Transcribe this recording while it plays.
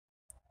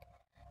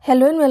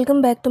Hello and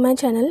welcome back to my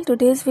channel.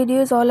 Today's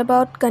video is all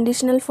about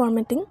conditional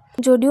formatting.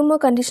 Jodio mo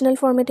conditional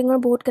formatting or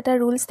bahut keta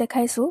rules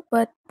dekhaisu,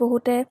 but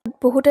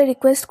bahute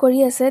request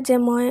kori ase je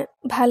moi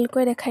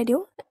bhalkoi dekhai diu.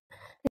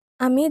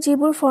 Ami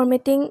jibur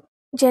formatting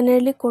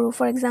generally koru.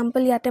 For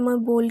example, yate moi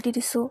bold di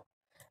disu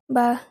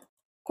ba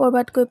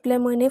korbat koi pele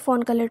moi ne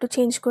font color to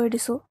change kori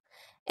disu.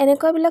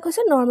 Enekoi bilak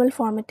hoise normal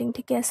formatting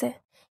thike ase.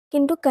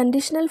 Kintu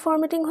conditional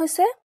formatting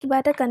hoise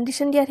kiba eta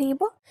condition dia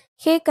thakibo.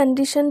 He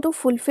condition to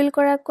fulfill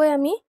korakoi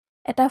ami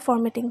এটা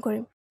formatting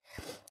কৰিম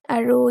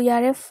আৰু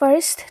ইয়াৰে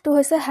first two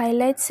হৈছে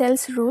highlight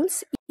sales ৰুলস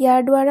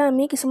ইয়াৰ দ্বাৰা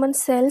আমি কিছুমান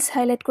sales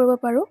highlight কৰিব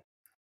পাৰো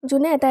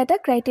যোনে এটা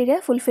ক্ৰাইটেৰিয়া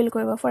ফুলফিল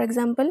কৰিব ফৰ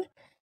এক্সাম্পল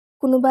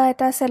কোনোবা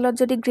এটা সেলত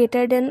যদি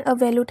গ্ৰেটাৰ দেন আ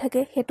ভ্যালু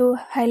থাকে হেতু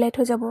হাইলাইট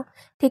হৈ যাব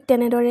ঠিক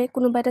তেনেদৰে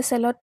কোনোবা এটা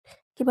সেলত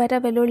কিবা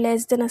এটা ভ্যালুৰ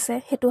লেস দেন আছে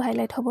হেতু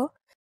হাইলাইট হ'ব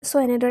সো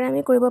এনেদৰে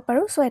আমি কৰিব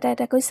পাৰো সো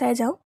এটা কৈ চাই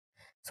যাও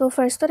সো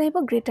ফাৰ্স্টত আহিব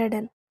গ্ৰেটাৰ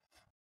দেন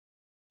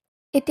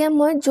এতিয়া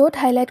মই জোট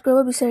হাইলাইট কৰিব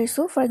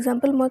বিচাৰিছো ফৰ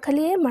এক্সাম্পল মই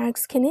খালি এই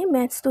মাৰ্কস খিনি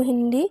ম্যাথছ টু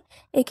হিন্দি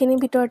এখিনি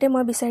ভিতৰতে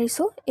মই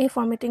বিচাৰিছো এই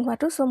ফৰমেটিং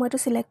হোৱাটো সো মই এটো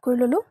সিলেক্ট কৰি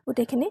ললো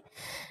গুটেখিনি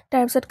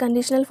তাৰ পিছত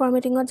কন্ডিশনাল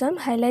ফৰমেটিংত যাম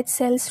হাইলাইট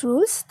সেলস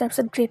ৰুলস তাৰ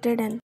পিছত গ্ৰেটাৰ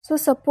দেন সো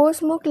সাপোজ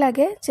মোক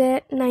লাগে যে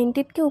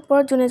 90 কে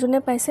ওপৰত জুনে জুনে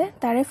পাইছে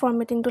তাৰে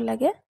ফৰমেটিংটো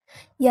লাগে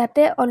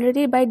ইয়াতে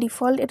অলৰেডি বাই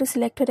ডিফল্ট এটো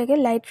সিলেক্ট হৈ থাকে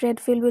light red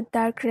fill with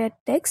dark red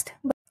text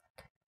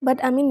but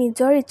আমি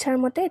নিজৰ ইচ্ছাৰ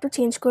মতে এটো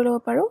চেঞ্জ কৰি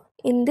লব পাৰো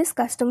in this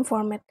custom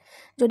format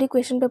যদি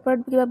কোৱেশ্চন পেপাৰত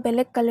কিবা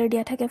বেলেগ কালাৰ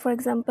দিয়া থাকে ফৰ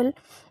এক্সাম্পল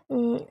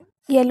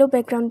yellow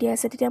background দিয়া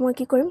আছে তেতিয়া মই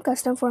কি কৰিম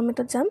কাস্টম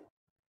ফৰমেটত যাম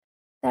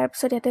তাৰ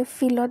পিছত ইয়াতে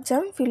ফিলত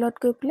যাম ফিলত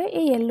গৈ প্লে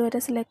এই yellow এটা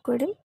সিলেক্ট কৰি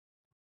দিম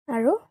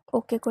আৰু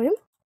ওকে কৰিম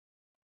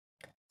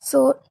সো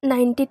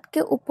 90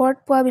 কে ওপৰত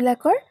পোৱা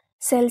বিলাকৰ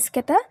সেলস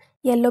কেটা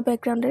yellow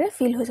backgroundৰে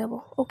ফিল হৈ যাব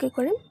ওকে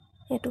কৰিম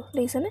এটো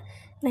দেখিছানে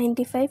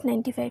 95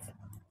 95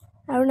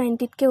 আৰু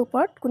 90 কে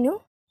ওপৰত কোনেও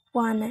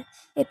পোৱা নাই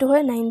এটো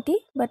হয় 90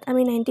 বাট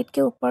আমি 90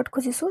 কে ওপৰত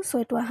খুজিছো সো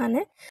এটো আহা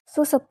নাই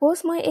সো সাপোজ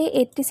মই এই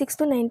 86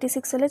 টু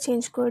 96 লৈ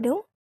চেঞ্জ কৰি দিও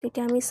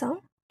তেতিয়া আমি চাও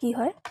কি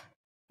হয়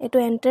এটো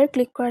এন্টাৰ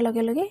ক্লিক কৰাৰ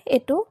লগে লগে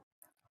এটো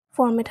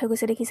ফৰমেট হৈ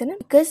গৈছে দেখিছেনে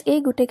বিকজ এই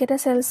গুটে কেটা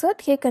সেলছত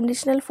হে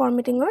কন্ডিশনাল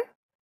ফৰমেটিংৰ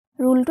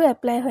ৰুলটো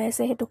এপ্লাই হৈ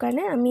আছে হেতু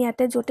কাৰণে আমি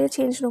ইয়াতে জতে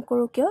চেঞ্জ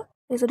নকৰো কিয়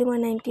যদি মই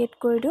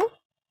 98 কৰি দিও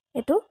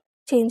এটো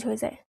চেঞ্জ হৈ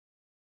যায়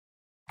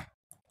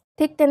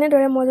ঠিক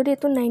তেনেদৰে মই যদি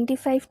এটো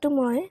 95 টু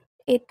মই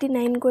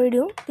 89 কৰি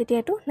দিও তেতিয়া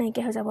এটো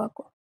নাইকে হৈ যাব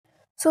আকৌ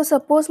সো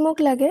সাপোজ মোক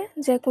লাগে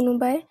যে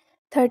কোনোবাই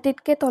 30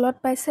 কে তলত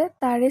পাইছে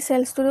তাৰে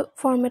সেলসটো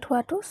ফৰমেট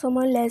হোৱাটো সো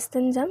মই লেস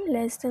দেন যাম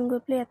লেস দেন গৈ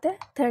প্লে ইয়াতে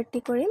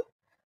 30 কৰিম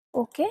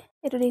ওকে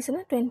এটো দিছে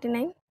না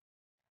 29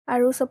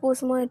 আৰু সাপোজ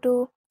মই এটো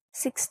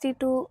 60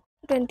 টু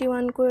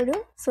 21 কৰি দিও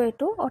সো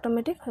এটো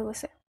অটোমেটিক হৈ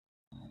গৈছে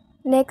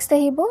নেক্সট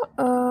আহিব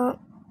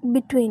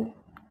বিটুইন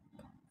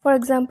ফৰ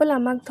এক্সাম্পল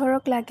আমাক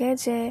ধৰক লাগে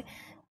যে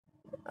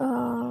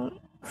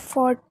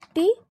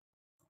 40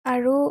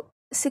 আৰু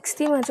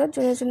 60 মাজত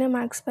জনে জনে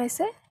মাৰ্কস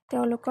পাইছে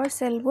তেওঁলোকৰ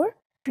সেলবোৰ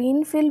green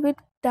fill with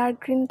dark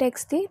green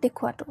text the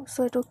দেখুৱাটো so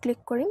এটো ক্লিক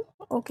কৰিম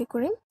ওকে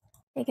কৰিম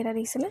একেটা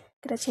দিছিলে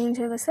এটা চেঞ্জ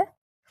হৈ গৈছে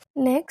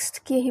নেক্সট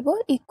কি আহিব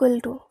ইকুৱেল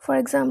টু ফৰ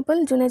এক্সাম্পল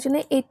জনে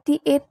জনে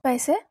 88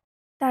 পাইছে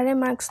তাৰে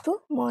মাৰ্কসটো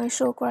মই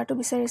শো কৰাটো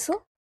বিচাৰিছো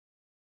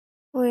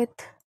with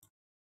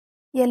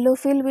yellow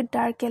fill with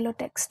dark yellow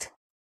text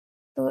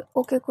তো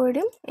ওকে কৰি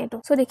দিম এটো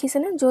সো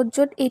দেখিছেনে যত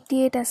যত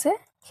 88 আছে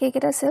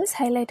হেকেটা সেলস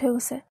হাইলাইট হৈ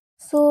গৈছে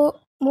সো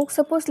মোক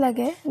সাপোজ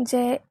লাগে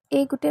যে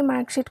এই গুটে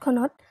মাৰ্কশিট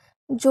খনত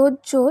যত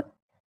যত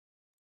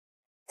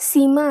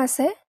সীমা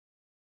আছে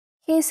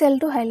সেই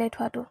সেলটো হাইলাইট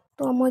হোৱাটো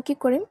তো মই কি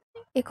কৰিম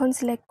এখন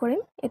সিলেক্ট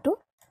কৰিম এটো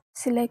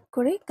সিলেক্ট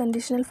কৰি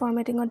কন্ডিশনাল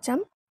ফৰমেটিংত যাম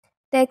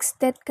টেক্সট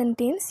that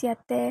contains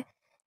ইয়াতে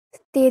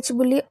তেজ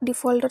বুলি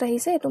ডিফল্টত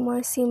আহিছে এটো মই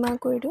সীমা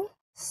কৰি দিও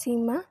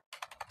সীমা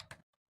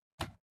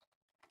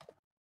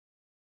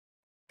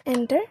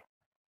এন্টাৰ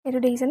এটো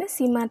দেখিছেনে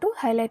সীমাটো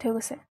হাইলাইট হৈ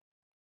গৈছে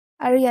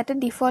আৰু ইয়াতে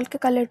ডিফল্ট কে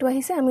কালাৰটো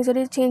আহিছে আমি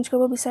যদি চেঞ্জ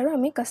কৰিব বিচাৰো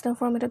আমি কাস্টম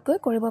ফৰমেটত গৈ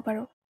কৰিব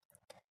পাৰো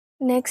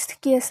নেক্সট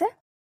কি আছে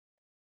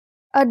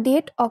a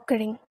date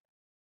occurring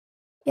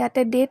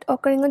ইয়াতে date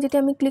occurring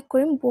যেতিয়া আমি ক্লিক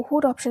কৰিম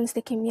বহুত অপচনস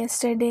দেখিম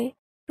yesterday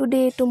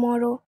today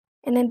tomorrow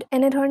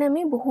এনে ধৰণে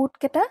আমি বহুত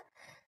কেটা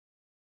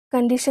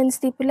কন্ডিশনস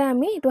দি পেলাই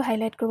আমি এটো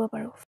হাইলাইট কৰিব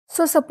পাৰো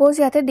সো সাপোজ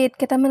ইয়াতে ডেট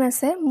কেটামান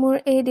আছে মোৰ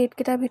এই ডেট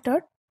কেটাৰ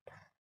ভিতৰত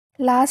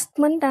লাষ্ট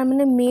মান তাৰ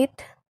মানে মেট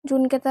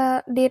জুন কেটা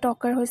ডেট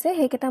অকাৰ হৈছে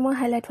হে কেটা মই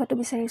হাইলাইট হোৱাটো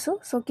বিচাৰিছো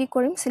সো কি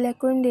কৰিম সিলেক্ট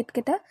কৰিম ডেট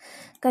কেটা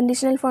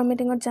কন্ডিশনাল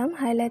ফৰমেটিংত যাম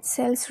হাইলাইট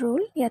সেলস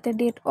ৰুল ইয়াতে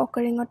ডেট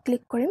অকাৰিংত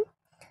ক্লিক কৰিম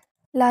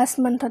লাষ্ট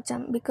মান্থত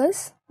যাম বিকজ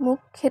মোক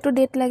হেতু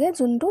ডেট লাগে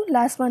যোনটো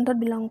লাষ্ট মান্থত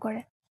বিলং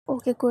কৰে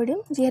ওকে কৰি দিম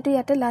যেহেতু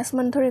ইয়াতে লাষ্ট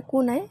মান্থৰ একো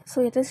নাই সো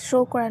ইয়াতে শো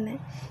কৰা নাই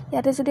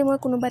ইয়াতে যদি মই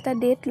কোনোবা এটা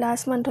ডেট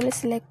লাষ্ট মান্থলৈ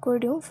সিলেক্ট কৰি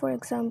দিও ফৰ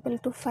এক্সাম্পল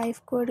টু 5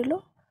 কৰি দিলো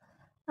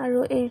আৰু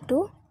এইটো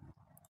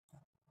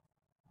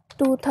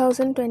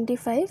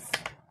 2025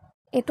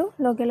 এটো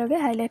লগে লগে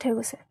হাইলাইট হৈ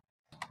গৈছে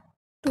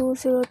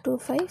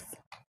 2025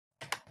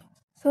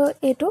 সো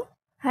এটো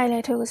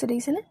হাইলাইট হৈ গৈছে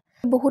দেখিছেনে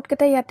বহুত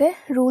কেটা ইয়াতে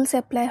ৰুলস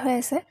এপ্লাই হৈ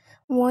আছে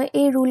মই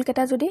এই ৰুল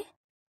কেটা যদি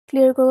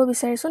ক্লিয়াৰ কৰিব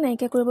বিচাৰিছো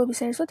নাইকে কৰিব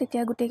বিচাৰিছো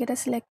তেতিয়া গুটে কেটা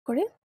সিলেক্ট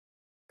কৰি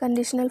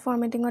কন্ডিশনাল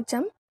ফৰমেটিংত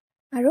যাম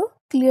আৰু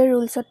ক্লিয়াৰ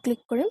ৰুলছত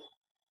ক্লিক কৰিম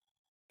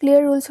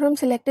ক্লিয়াৰ ৰুলছ ফ্ৰম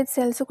ছিলেক্টেড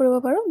চেলছো কৰিব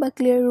পাৰোঁ বা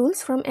clear rules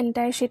from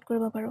entire sheet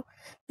কৰিব পাৰোঁ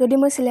যদি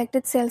মই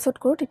ছিলেক্টেড চেলছত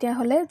কৰোঁ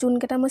তেতিয়াহ'লে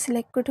যোনকেইটা মই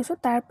ছিলেক্ট কৰি থৈছোঁ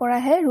তাৰ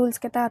পৰাহে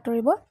ৰুলছকেইটা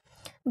আঁতৰিব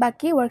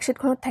বাকী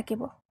ৱৰ্কশ্বীটখনত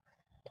থাকিব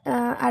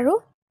আৰু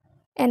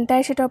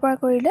এণ্টায়াৰ শ্বীটৰ পৰা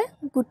কৰিলে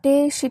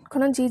গোটেই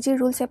শ্বীটখনত যি যি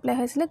ৰুলছ এপ্লাই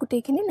হৈছিলে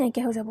গোটেইখিনি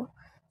নাইকিয়া হৈ যাব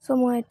চ'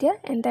 মই এতিয়া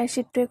এণ্টায়াৰ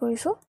শ্বীটটোৱে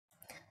কৰিছোঁ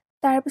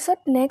তাৰপিছত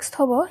নেক্সট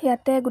হ'ব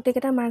ইয়াতে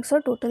গোটেইকেইটা মাৰ্কছৰ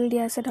টোটেল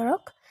দিয়া আছে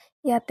ধৰক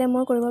ইয়াতে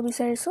মই কৰিব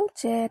বিচাৰিছোঁ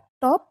যে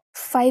টপ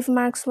 5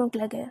 মাৰ্কছ মোক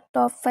লাগে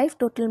টপ 5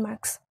 টোটেল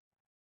মাৰ্কছ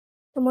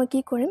তো মই কি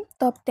কৰিম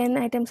টপ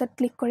 10 আইটেমছত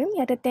ক্লিক কৰিম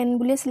ইয়াতে 10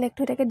 বুলি ছিলেক্ট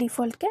হৈ থাকে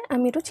ডিফল্টকৈ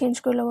আমি এইটো চেঞ্জ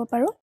কৰি ল'ব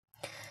পাৰোঁ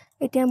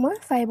এতিয়া মই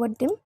 5ত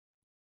দিম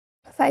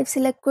 5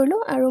 ছিলেক্ট কৰিলোঁ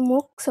আৰু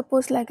মোক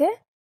ছাপ'জ লাগে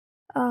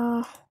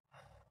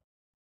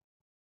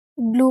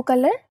ব্লু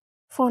কালাৰ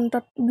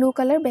ফণ্টত ব্লু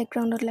কালাৰ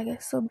বেকগ্ৰাউণ্ডত লাগে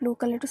চ' ব্লু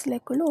কালাৰটো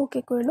ছিলেক্ট কৰিলোঁ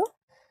অ'কে কৰিলোঁ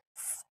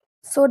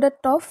চ' the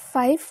top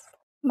 5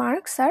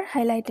 marks R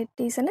highlighted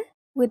দিছেনে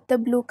with the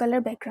blue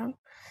colour background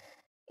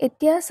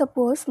এতিয়া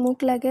ছাপ'জ মোক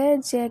লাগে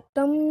যে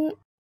একদম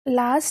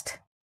লাষ্ট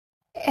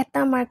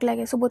এটা মাৰ্ক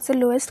লাগে চবতছে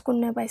লোৱেষ্ট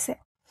কোনে পাইছে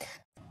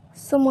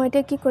চ' মই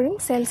এতিয়া কি কৰিম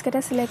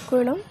চেলছকেইটা ছিলেক্ট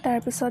কৰি ল'ম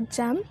তাৰপিছত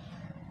যাম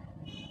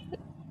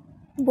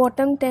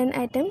বটম 10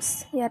 আইটেমছ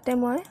ইয়াতে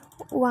মই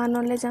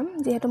 1লৈ যাম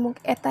যিহেতু মোক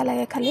এটা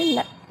লাগে খালি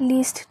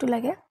লিষ্টটো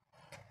লাগে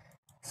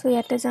চ'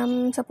 ইয়াতে যাম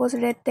ছাপ'জ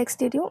ৰেড টেক্সট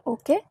দি দিওঁ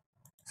অ'কে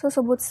চ'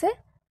 চবতছে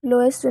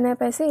লোৱেষ্ট যোনে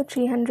পাইছে এই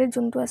 300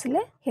 যোনটো আছিলে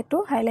সেইটো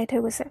হাইলাইট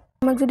হৈ গৈছে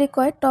আমাক যদি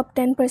কয় টপ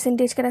 10%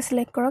 কেইটা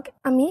ছিলেক্ট কৰক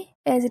আমি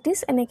এজ ইট ইজ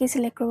এনেকৈ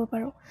ছিলেক্ট কৰিব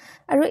পাৰোঁ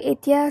আৰু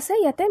এতিয়া আছে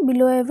ইয়াতে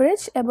বিল'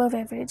 এভাৰেজ এবভ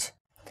এভাৰেজ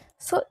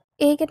চ'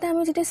 এইকেইটা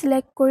আমি যেতিয়া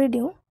ছিলেক্ট কৰি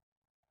দিওঁ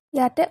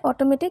ইয়াতে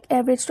অট'মেটিক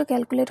এভাৰেজটো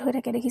কেলকুলেট হৈ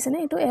থাকে দেখিছেনে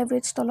এইটো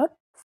এভাৰেজ তলত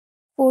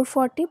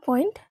 440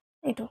 পইণ্ট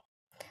এইটো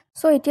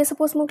চ' এতিয়া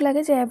ছাপ'জ মোক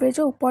লাগে যে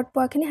এভাৰেজৰ ওপৰত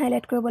পোৱাখিনি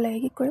হাইলাইট কৰিব লাগে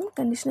কি কৰিম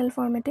কণ্ডিশ্যনেল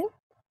ফৰ্মেটিং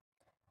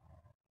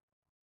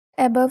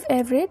এবভ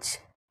এভাৰেজ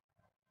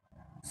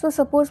চ'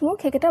 ছাপ'জ মোক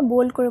সেইকেইটা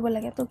বল্ড কৰিব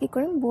লাগে তো কি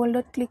কৰিম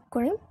বল্ডত ক্লিক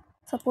কৰিম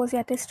ছাপ'জ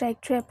ইয়াতে ষ্ট্ৰাইক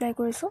থ্ৰু এপ্লাই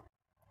কৰিছোঁ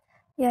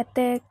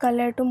ইয়াতে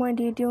কালাৰটো মই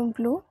দি দিওঁ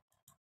ব্লু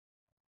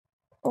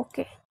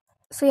অ'কে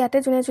চ' ইয়াতে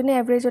যোনে যোনে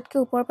এভাৰেজতকৈ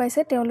ওপৰ পাইছে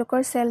তেওঁলোকৰ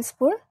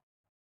চেলছবোৰ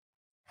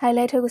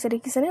হাইলাইট হৈ গৈছে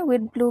দেখিছেনে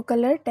with blue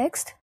colour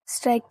text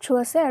strike through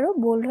আছে আৰু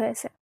বল্ড হৈ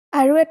আছে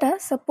আৰু এটা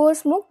ছাপ'জ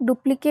মোক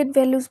ডুপ্লিকেট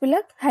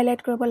ভেলুজবিলাক হাইলাইট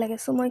কৰিব লাগে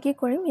চ' মই কি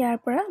কৰিম ইয়াৰ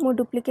পৰা মোৰ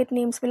ডুপ্লিকেট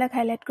নেমছবিলাক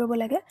হাইলাইট কৰিব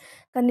লাগে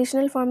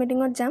কণ্ডিশ্যনেল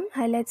ফৰ্মেটিঙত যাম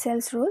হাইলাইট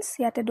চেলছ ৰুলছ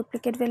ইয়াতে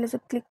ডুপ্লিকেট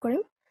ভেলুজত ক্লিক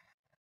কৰিম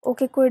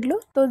অ'কে কৰি দিলোঁ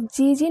তো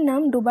যি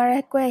নাম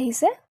দুবাৰকৈ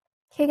আহিছে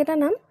সেইকেইটা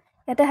নাম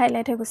ইয়াতে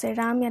হাইলাইট হৈ গৈছে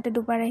ৰাম ইয়াতে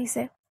দুবাৰ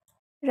আহিছে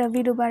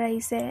ৰবি দুবাৰ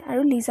আহিছে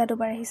আৰু লিজা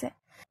দুবাৰ আহিছে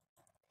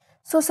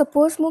চ'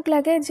 ছাপ'জ মোক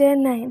লাগে যে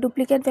নাই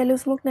ডুপ্লিকেট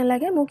ভেলুজ মোক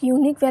নালাগে মোক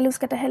ইউনিক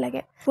ভেলুজকেইটাহে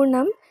লাগে মোৰ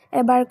নাম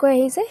এবাৰকৈ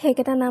আহিছে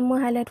সেইকেইটা নাম মই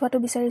হাইলাইট হোৱাটো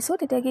বিচাৰিছোঁ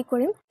তেতিয়া কি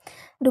কৰিম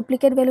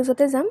ডুপ্লিকেট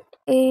ভেলুজতে যাম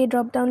এই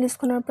ড্ৰপ ডাউন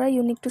লিষ্টখনৰ পৰা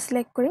ইউনিকটো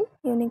ছিলেক্ট কৰিম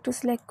ইউনিকটো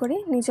ছিলেক্ট কৰি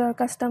নিজৰ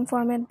কাষ্টম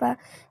ফৰ্মেট বা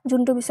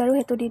যোনটো বিচাৰোঁ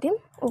সেইটো দি দিম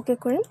অ'কে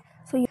কৰিম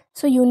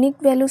চ' ইউনিক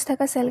ভেলুজ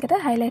থকা চেলকেইটা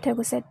হাইলাইট হৈ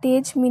গৈছে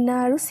তেজ মীনা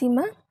আৰু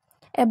সীমা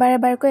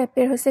এবাৰকৈ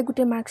এপেয়াৰ হৈছে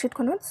গোটেই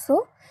মাৰ্কশ্বিটখনত চ'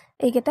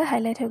 এইকেইটা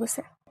হাইলাইট হৈ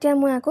গৈছে এতিয়া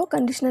মই আকৌ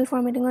কণ্ডিশ্যনেল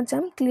ফৰ্মেটিঙত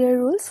যাম clear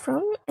rules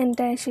from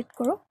entire sheet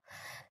কৰোঁ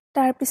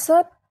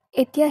তাৰপিছত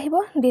এতিয়া আহিব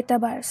ডেটা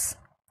বাৰ্ছ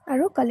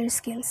আৰু কালাৰ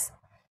স্কেলছ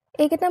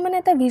এইকেইটা মানে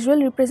এটা ভিজুৱেল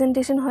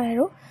ৰিপ্ৰেজেণ্টেশ্যন হয়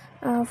আৰু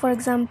ফৰ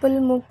এক্সাম্পল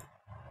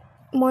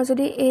মই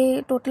যদি এই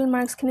টোটেল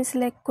মাৰ্কছখিনি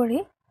ছিলেক্ট কৰি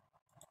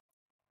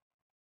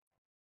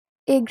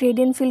এই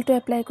গ্ৰেডিয়েণ্ট ফিল্ডটো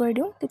এপ্লাই কৰি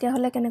দিওঁ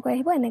তেতিয়াহ'লে কেনেকৈ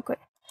আহিব এনেকৈ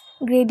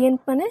গ্ৰেডিয়েণ্ট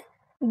মানে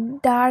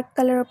ডাৰ্ক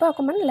কালাৰৰ পৰা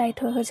অকণমান লাইট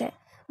হৈ যায়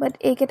বাট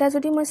এইকেইটা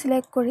যদি মই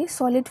ছিলেক্ট কৰি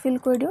ছলিড ফিল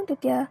কৰি দিওঁ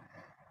তেতিয়া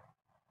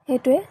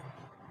সেইটোৱে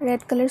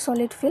ৰেড কালাৰ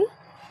ছলিড ফিল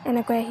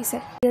এনেকৈ আহিছে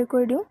ক্লিয়াৰ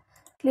কৰি দিওঁ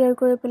ক্লিয়াৰ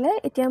কৰি পেলাই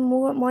এতিয়া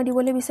মই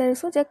দিবলৈ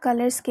বিচাৰিছোঁ যে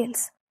কালাৰ স্কেলছ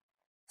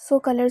চ'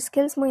 কালাৰ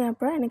স্কেলছ মই ইয়াৰ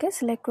পৰা এনেকৈ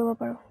ছিলেক্ট কৰিব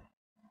পাৰোঁ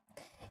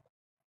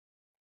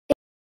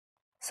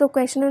চ'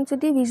 কুৱেশ্যনত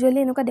যদি ভিজুৱেলি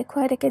এনেকুৱা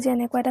দেখুৱাই থাকে যে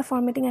এনেকুৱা এটা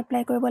ফৰ্মেটিং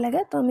এপ্লাই কৰিব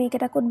লাগে তো আমি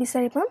এইকেইটা ক'ত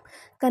বিচাৰি পাম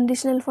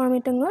কণ্ডিশ্যনেল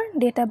ফৰ্মেটিঙৰ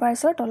ডেটা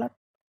বাৰ্ছৰ তলত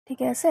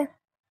ঠিকে আছে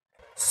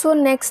চ'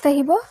 নেক্সট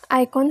আহিব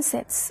আইকন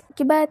ছেটছ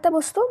কিবা এটা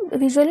বস্তু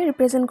ভিজুৱেলি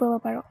ৰিপ্ৰেজেণ্ট কৰিব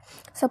পাৰোঁ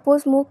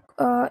ছাপ'জ মোক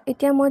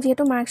এতিয়া মই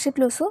যিহেতু মাৰ্কশ্বিট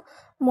লৈছোঁ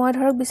মই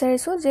ধৰক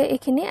বিচাৰিছোঁ যে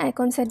এইখিনি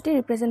আইকন ছেট দি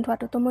ৰিপ্ৰেজেণ্ট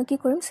হোৱাটো তো মই কি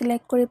কৰিম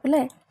ছিলেক্ট কৰি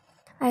পেলাই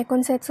আইকন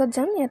ছেটছত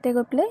যাম ইয়াতে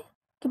গৈ পেলাই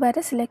কিবা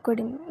এটা ছিলেক্ট কৰি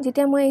দিম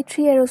যেতিয়া মই এই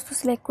 3 এৰ'জটো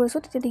ছিলেক্ট কৰিছোঁ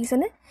তেতিয়া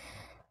দেখিছেনে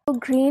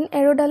গ্ৰীণ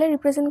এৰ'ডালে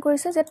ৰিপ্ৰেজেণ্ট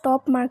কৰিছে যে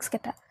টপ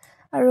মাৰ্কছকেইটা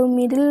আৰু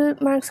মিডিল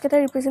মাৰ্কছকেইটা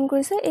ৰিপ্ৰেজেণ্ট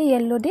কৰিছে এই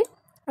য়েল্ল' দি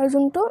আৰু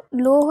যোনটো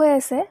ল' হৈ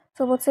আছে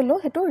চবতছে ল'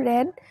 সেইটো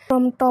red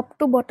from top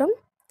to bottom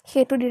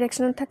সেইটো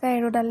ডিৰেকশ্যনত থকা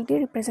এৰ'ডাল দি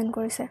ৰিপ্ৰেজেণ্ট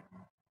কৰিছে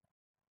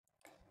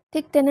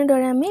ঠিক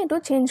তেনেদৰে আমি এইটো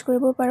চেঞ্জ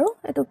কৰিব পাৰোঁ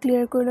এইটো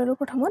ক্লিয়াৰ কৰি ল'লোঁ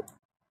প্ৰথমত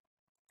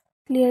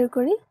ক্লিয়াৰ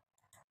কৰি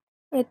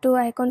এইটো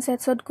আইকন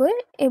ছেটছত গৈ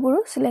এইবোৰো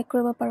ছিলেক্ট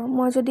কৰিব পাৰোঁ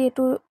মই যদি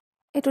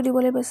এইটো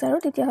দিবলৈ বিচাৰোঁ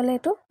তেতিয়াহ'লে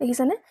এইটো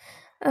দেখিছেনে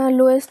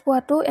লোৱেষ্ট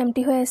পোৱাটো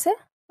এমটি হৈ আছে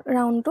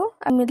ৰাউণ্ডটো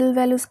মিডল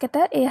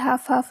ভেলুজকেইটা এই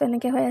হাফ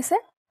এনেকৈ হৈ আছে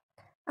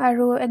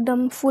আৰু একদম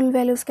ফুল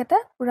ভেলুজকেইটা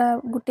পূৰা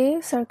গোটেই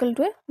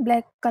চাৰ্কলটোৱে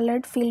ব্লেক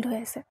কালাৰ্ড ফিল্ড হৈ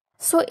আছে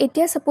চ'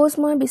 এতিয়া ছাপ'জ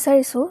মই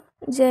বিচাৰিছোঁ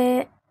যে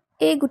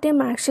এই গোটেই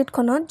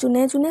মাৰ্কশ্বিটখনত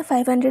যোনে যোনে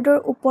 500ৰ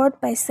ওপৰত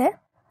পাইছে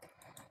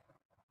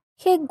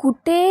সেই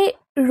গোটেই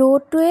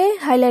ৰ'টোৱে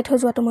হাইলাইট হৈ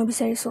যোৱাটো মই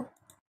বিচাৰিছোঁ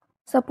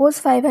সাপোজ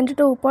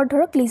 500ৰ ওপৰত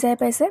ধৰক লিজাই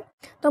পাইছে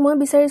তো মই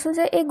বিচাৰিছোঁ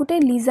যে এই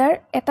গোটেই লিজাৰ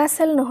এটা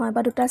সেল নহয়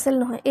বা দুটা সেল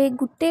নহয় এই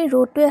গোটেই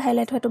ৰ'টোৱে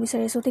হাইলাইট হোৱাটো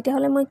বিচাৰিছোঁ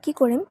তেতিয়াহ'লে মই কি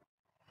কৰিম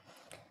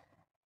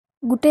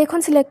গোটেইখন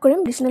সিলেক্ট কৰিম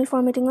কন্ডিশনাল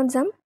ফৰমেটিঙত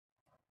যাম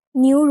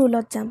নিউ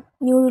ৰুলত যাম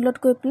নিউ ৰুলত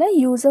গৈ পেলাই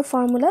ইউজ আ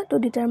formula two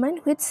determine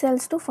which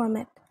cells two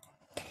format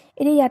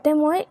এতিয়া ইয়াতে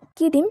মই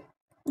কি দিম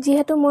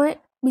যেহেতু মই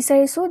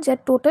বিচাৰিছোঁ যে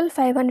টোটাল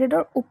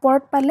 500ৰ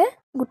ওপৰত পালে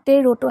গোটেই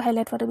ৰ'টো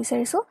হাইলাইট হোৱাটো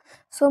বিচাৰিছোঁ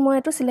সো মই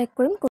এটো সিলেক্ট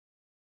কৰিম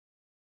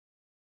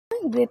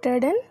গ্ৰেটাৰ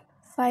দেন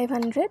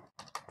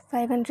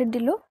 500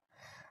 দিলো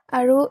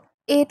আৰু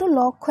এটো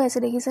লক হৈ আছে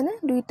দেখিছেনে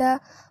দুইটা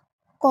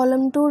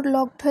কলমটো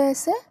লক হৈ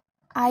আছে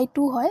I2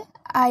 হয়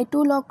I2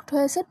 লক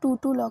হৈ আছে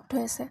 2 লক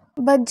হৈ আছে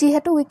বাট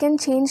যেহেতু উই ক্যান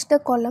চেঞ্জ দ্য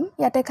কলম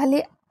ইয়াতে খালি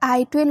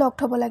I2 লক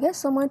হ'ব লাগে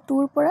সো মই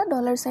 2 ৰ পৰা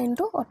ডলাৰ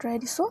সাইনটো অতৰাই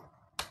দিছো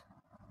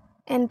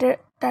এন্টাৰ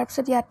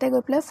তাৰপিছত ইয়াতে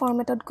গৈ পেলাই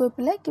ফৰমেটত গৈ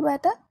পেলাই কিবা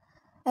এটা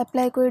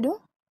এপ্লাই কৰি দিও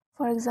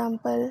ফৰ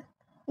এক্সাম্পল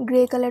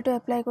গ্ৰে কালাৰটো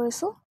এপ্লাই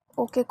কৰিছো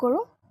ওকে কৰো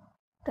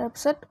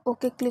তাৰপিছত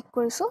ওকে ক্লিক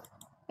কৰিছো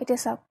এতিয়া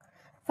চাওক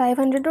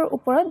 500ৰ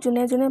ওপৰত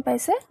যোনে যোনে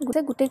পাইছে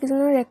গোটেই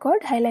কিজনৰ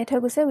ৰেকৰ্ড হাইলাইট হৈ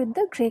গৈছে with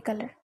the grey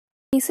colour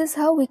This is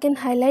how we can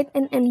highlight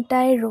an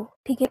entire row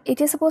ঠিক আছে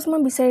এতিয়া suppose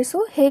মই বিচাৰিছো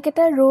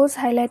হেইকেটা rows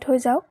highlight হৈ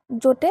যাওক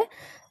জতে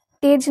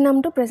page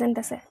নামটো প্ৰেজেন্ট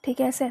আছে ঠিক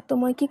আছে তো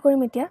মই কি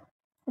কৰিম এতিয়া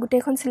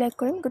গোটেইখন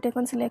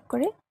সিলেক্ট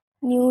কৰি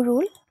new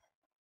rule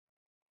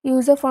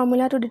use a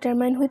formula to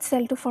determine which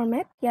cell to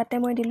format ইয়াতে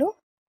মই দিলো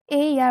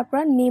এই ইয়াৰ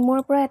পৰা নেমৰ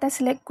পৰা এটা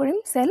সিলেক্ট কৰিম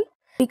সেল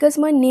because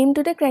মই নেম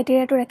টুতে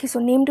ক্ৰাইটেৰিয়াটো ৰাখিছো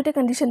নেম টুতে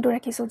কন্ডিশনটো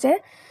ৰাখিছো যে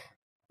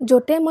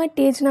জতে মই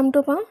page নামটো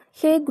পাওঁ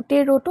সেই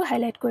গোটেই ৰ'টো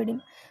হাইলাইট কৰি দিম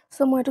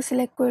সো মই এটো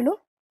সিলেক্ট কৰিলো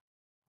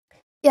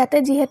ইয়াতে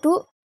যেহেতু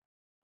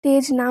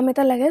পেজ নাম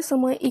এটা লাগে সো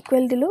মই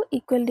ইকুৱেল দিলো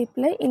ইকুৱেল দি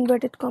প্লাই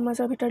ইনভাৰ্টেড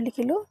কমাছৰ ভিতৰ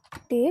লিখিলো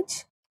পেজ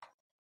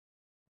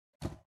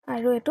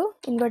আৰু এটো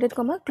ইনভাৰ্টেড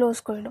কমা ক্লোজ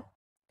কৰিলো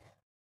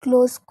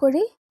ক্লোজ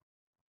কৰি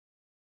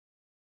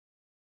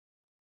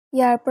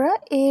ইয়াৰ পৰা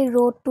এই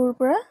ৰ'টোৰ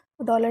পৰা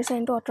ডলাৰ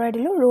সাইনটো অতৰাই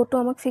দিলো ৰ'টো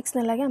আমাক ফিক্স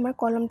নালাগে আমাৰ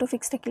কলমটো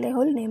ফিক্স থাকিলে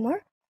হল নেমৰ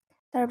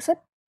তাৰপিছত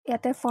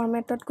ইয়াতে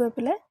ফৰমেটত গৈ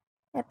পেলাই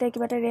ইয়াতে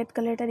কিবা এটা ৰেড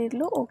কালাৰ এটা দি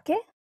দিলো ওকে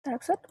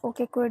তাৰপিছত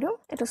ওকে কৰি দিও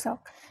এটো চাওক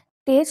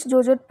পেজ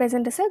য'ত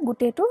প্ৰেজেন্ট আছে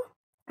গুটেটো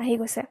আহি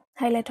গৈছে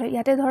হাইলাইট হয়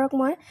ইয়াতে ধৰক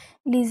মই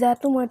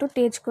লিজাটো মইটো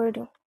টেজ কৰি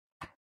দিও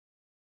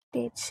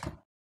টেজ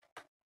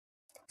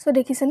সো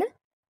দেখিছেনে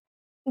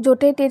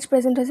জতে টেজ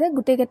প্ৰেজেন্ট হৈছে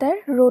গুটে কেটাৰ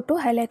ৰ'টো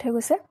হাইলাইট হৈ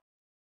গৈছে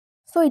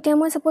সো এতিয়া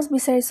মই সাপোজ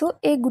বিচাৰিছো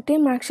এই গুটে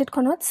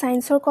মাৰ্কশিটখনত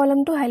সায়েন্সৰ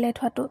কলমটো হাইলাইট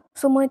হোৱাটো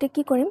সো মই এতিয়া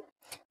কি কৰিম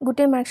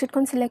গুটে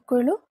মাৰ্কশিটখন সিলেক্ট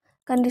কৰিলো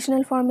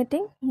কন্ডিশনাল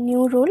ফৰমেটিং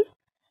নিউ ৰুল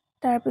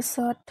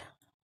তাৰপিছত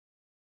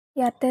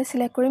ইয়াতে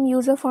সিলেক্ট কৰিম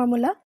ইউজ আ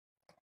ফৰ্মুলা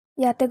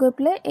ইয়াতে গৈ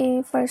প্লে এই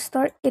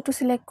ফাৰ্ষ্টৰ এটো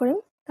সিলেক্ট কৰিম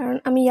কাৰণ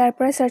আমি ইয়াৰ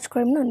পৰা সাৰ্চ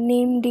কৰিম ন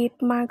name date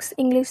marks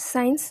English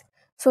science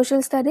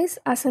social studies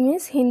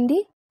Assamese Hindi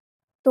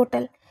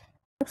total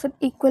তাৰপিছত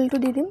ইকুৱেল টু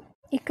দি দিম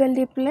ইকুৱেল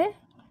দি প্লে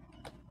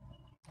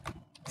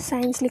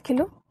সায়েন্স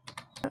লিখিলো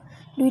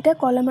দুইটা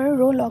কলম আৰু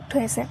ৰ লক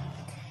হৈ আছে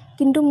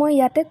কিন্তু মই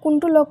ইয়াতে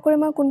কোনটো লক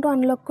কৰিম আৰু কোনটো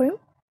আনলক কৰিম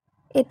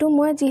এটো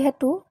মই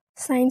যেহেতু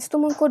সায়েন্সটো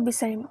মই কোড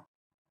বিচাৰিম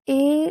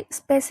এই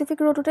স্পেসিফিক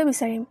ৰ'টোতে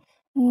বিচাৰিম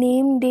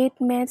নেম ডেট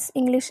ম্যাথছ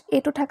ইংলিশ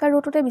এটো থাকা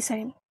ৰ'টোতে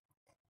বিচাৰিম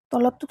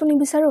তলতটো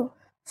নিবিচাৰো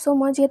সো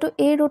মই যেহেতু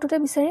এই ৰ'টোতে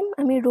বিচাৰিম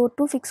আমি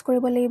ৰ'টো ফিক্স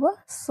কৰিব লাগিব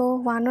সো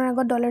 1 ৰ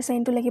আগত ডলাৰ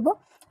সাইনটো লাগিব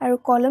আৰু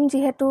কলম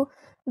যেহেতু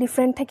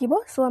ডিফাৰেন্ট থাকিব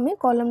সো আমি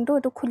কলমটো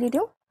এটো খুলি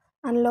দিও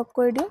আনলক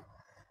কৰি দিও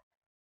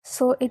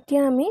সো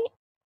এতিয়া আমি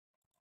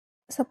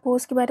সাপোজ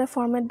কিবা এটা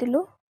ফৰমেট দিলো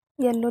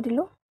ইয়েলো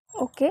দিলো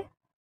ওকে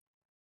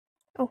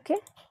ওকে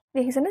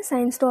দেখিছেনে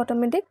সায়েন্সটো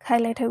অটোমেটিক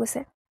হাইলাইট হৈ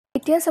গৈছে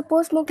এতিয়া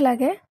সাপোজ মোক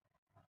লাগে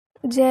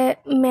যে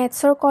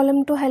ম্যাথছৰ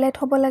কলমটো হাইলাইট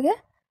হ'ব লাগে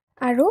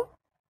আৰু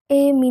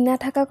এই মিনা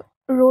থাকা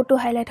ৰ'টো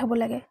হাইলাইট হ'ব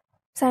লাগে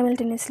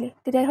সাইমালটেনিয়াসলি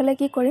তেতিয়া হলে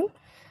কি কৰিম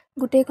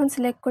গুটেইখন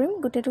সিলেক্ট কৰিম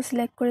গুটেটো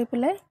সিলেক্ট কৰি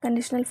পেলাই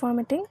conditional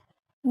formatting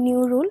new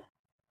rule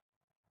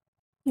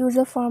use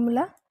আ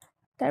ফৰ্মুলা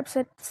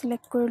তাৰপিছত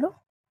সিলেক্ট কৰিলো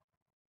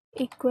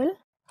ইকুৱেল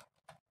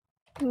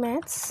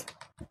ম্যাথছ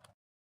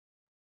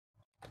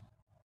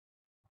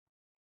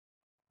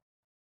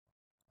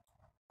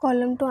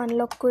কলমটো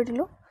আনলক কৰি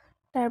দিলো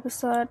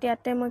তাৰপিছত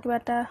ইয়াতে মই কিবা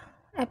এটা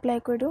এপ্লাই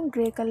কৰি দিও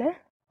grey colour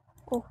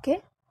okay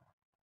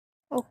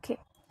okay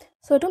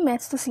so এটো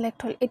ম্যাথছটো সিলেক্ট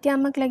হল এতিয়া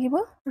আমাক লাগিব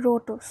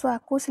ৰ'টো সো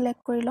আকৌ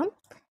সিলেক্ট কৰি লম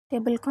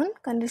টেবলখন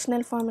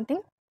conditional formatting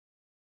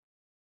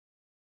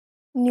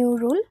new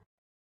rule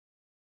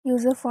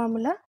use আ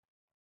ফৰ্মুলা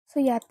সো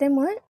ইয়াতে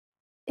মই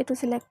এটো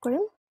সিলেক্ট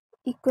কৰিম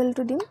ইকুৱেল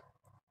টু দিম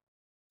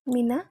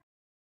মিনা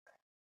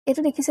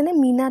এটো দেখিছেনে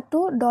মিনাটো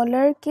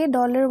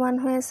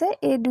 $1 হৈ আছে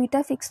এই দুইটা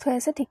ফিক্সড হৈ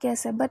আছে ঠিকে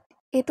আছে বাট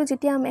এটো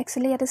যেতিয়া আমি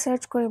এক্সেলি ইয়াতে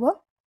সাৰ্চ কৰিব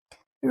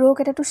ৰ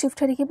কেটাটো শিফট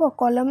হৈ থাকিব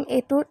কলম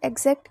এটো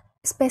এক্সাক্ট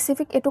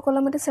স্পেসিফিক এটো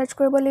কলমতে সাৰ্চ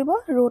কৰিব লাগিব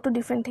ৰ'টো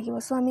ডিফাৰেন্ট থাকিব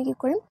সো আমি কি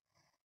কৰিম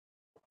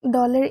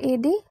 $a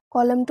দি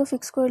কলমটো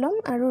ফিক্স কৰি লম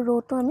আৰু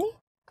ৰ'টো আমি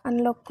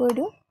আনলক কৰি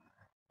দিও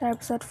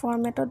তাৰপিছত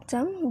ফৰমেটত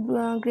যাম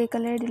গ্ৰে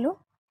কালাৰ দিলো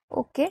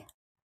ওকে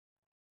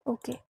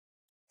ওকে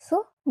সো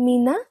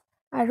মিনা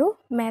আৰু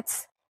মেথছ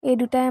এই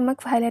দুটাই আমাক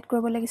হাইলাইট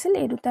কৰিব লাগিছিল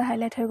এই দুটা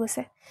হাইলাইট হৈ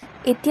গৈছে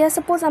এতিয়া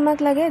সাপোজ আমাক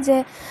লাগে যে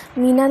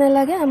মিনা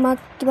নালাগে আমাক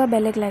কিবা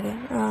বেলেগ লাগে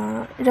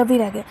ৰবি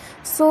লাগে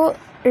সো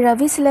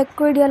ৰবি সিলেক্ট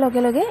কৰি দিয়া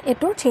লগে লগে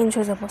এটো চেঞ্জ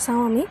হৈ যাব চাও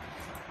আমি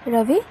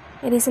ৰবি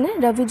এদিছনে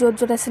ৰবি য'ত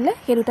য'ত আছিল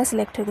সেই দুটা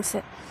সিলেক্ট হৈ গৈছে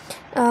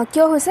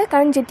কিয় হৈছে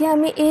কাৰণ যেতিয়া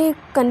আমি এই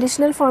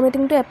কন্ডিশনাল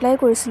ফৰমেটিংটো এপ্লাই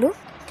কৰিছিলো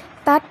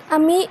তাত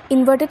আমি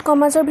ইনভাৰ্টেড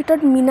কমাজৰ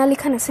ভিতৰত মিনা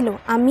লিখা নাছিলো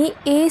আমি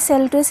এই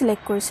সেলটোৱে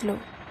সিলেক্ট কৰিছিলো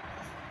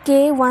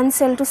K1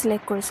 সেলটো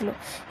সিলেক্ট কৰিছিলো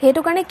হেতু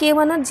কাৰণে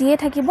K1 ত জিয়ে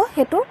থাকিব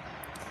হেতু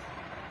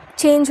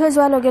চেঞ্জ হৈ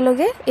যোৱা লগে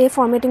লগে এই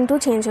ফৰমেটিংটো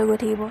চেঞ্জ হৈ গৈ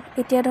থাকিব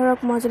এতিয়া ধৰক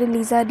মই যদি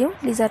লিজা দিও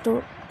লিজাটো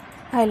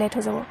হাইলাইট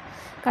হৈ যাব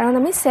কাৰণ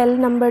আমি সেল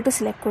নাম্বাৰটো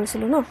সিলেক্ট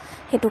কৰিছিলো ন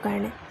হেতু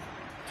কাৰণে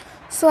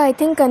So I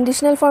think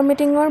conditional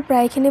formatting or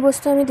প্ৰায়খিনি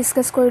বস্তু আমি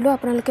ডিসকাস কৰিলো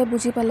আপোনালোকে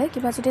বুজি পালে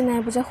কিবা যদি নাই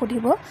বুজা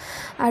খুদিব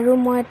আৰু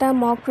মই এটা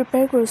মক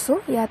প্ৰিপেয়াৰ কৰিছো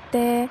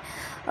ইয়াতে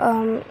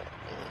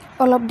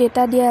অল অফ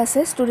ডেটা দিয়া আছে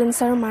ষ্টুডেন্টছ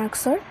আৰু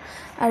মাৰ্কছৰ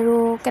আৰু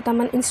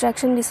কেটামান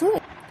ইনস্ট্ৰাকচন দিছো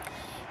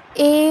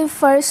এই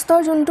ফাৰ্ষ্টৰ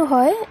যোনটো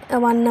হয়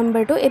 1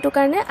 নম্বৰটো এটো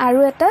কাৰণে আৰু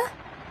এটা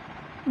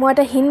মই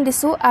এটা হিন্ট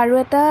দিছো আৰু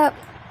এটা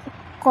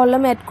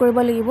কলম এড কৰিব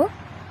লাগিব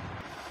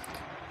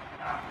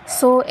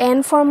So n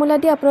formula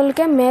di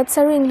আপোনালোকে maths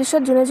আৰু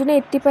ইংলিশত জুনে জুনে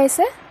 80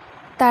 পাইছে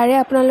তাৰে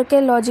আপোনালোকে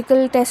লজিক্যাল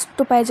টেস্ট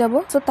তো পাই যাব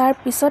সো তাৰ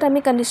পিছত আমি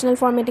কন্ডিশনাল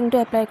ফৰমেটিং তো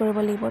এপ্লাই কৰিব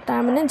লাগিব তাৰ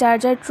মানে যাৰ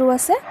যাৰ ট্ৰু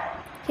আছে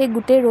সেই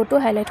গুটে ৰোটো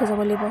হাইলাইট হৈ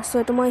যাব লাগিব সো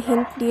এটো মই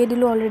হিন্ট দিয়ে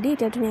দিলো অলৰেডি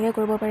এটা ধুনিয়াকৈ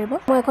কৰিব পাৰিব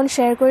মই এখন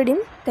শেয়াৰ কৰি দিম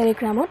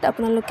টেলিগ্ৰামত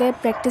আপোনালোকে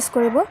প্ৰেক্টিস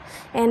কৰিব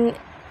এন্ড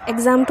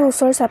এক্সাম তো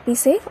ওচৰ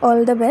চাপিছে অল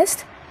দ্য বেষ্ট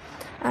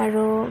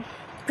আৰু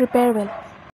প্ৰিপেয়াৰ ৱেল